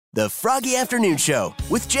The Froggy Afternoon Show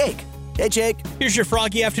with Jake. Hey, Jake. Here's your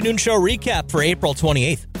Froggy Afternoon Show recap for April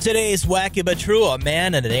 28th. Today's wacky but true. A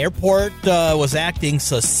man at an airport was acting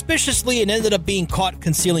suspiciously and ended up being caught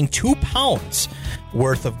concealing 2 pounds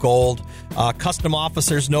worth of gold. Custom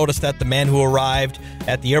officers noticed that the man who arrived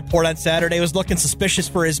at the airport on Saturday was looking suspicious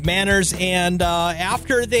for his manners, and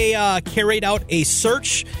after they carried out a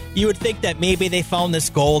search, you would think that maybe they found this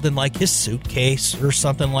gold in like his suitcase or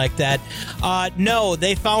something like that. No,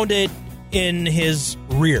 they found it in his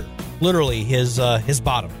rear, literally his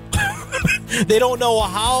bottom. They don't know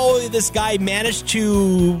how this guy managed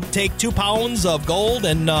to take 2 pounds of gold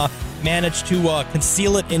and managed to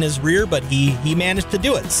conceal it in his rear, but he managed to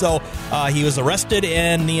do it. So he was arrested,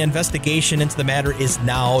 and the investigation into the matter is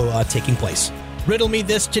now taking place. Riddle me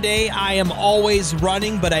this today. I am always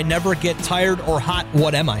running, but I never get tired or hot.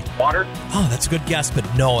 What am I? Water. Oh, that's a good guess, but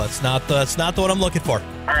no, that's not the one I'm looking for.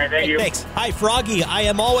 All right, thank you. Thanks. Hi, Froggy. I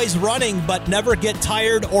am always running, but never get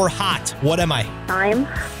tired or hot. What am I? Time.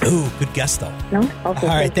 Ooh, good guess, though. No? Okay.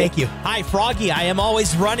 All right, thank you. Hi, Froggy. I am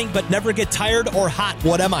always running, but never get tired or hot.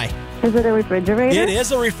 What am I? Is it a refrigerator? It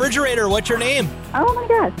is a refrigerator. What's your name? Oh, my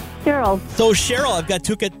gosh. Cheryl. So, Cheryl, I've got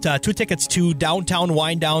two tickets to Downtown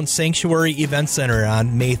Wind Down Sanctuary Event Center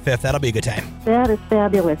on May 5th. That'll be a good time. That is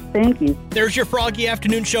fabulous. Thank you. There's your Froggy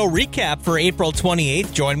Afternoon Show recap for April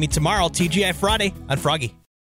 28th. Join me tomorrow, TGI Friday, on Froggy.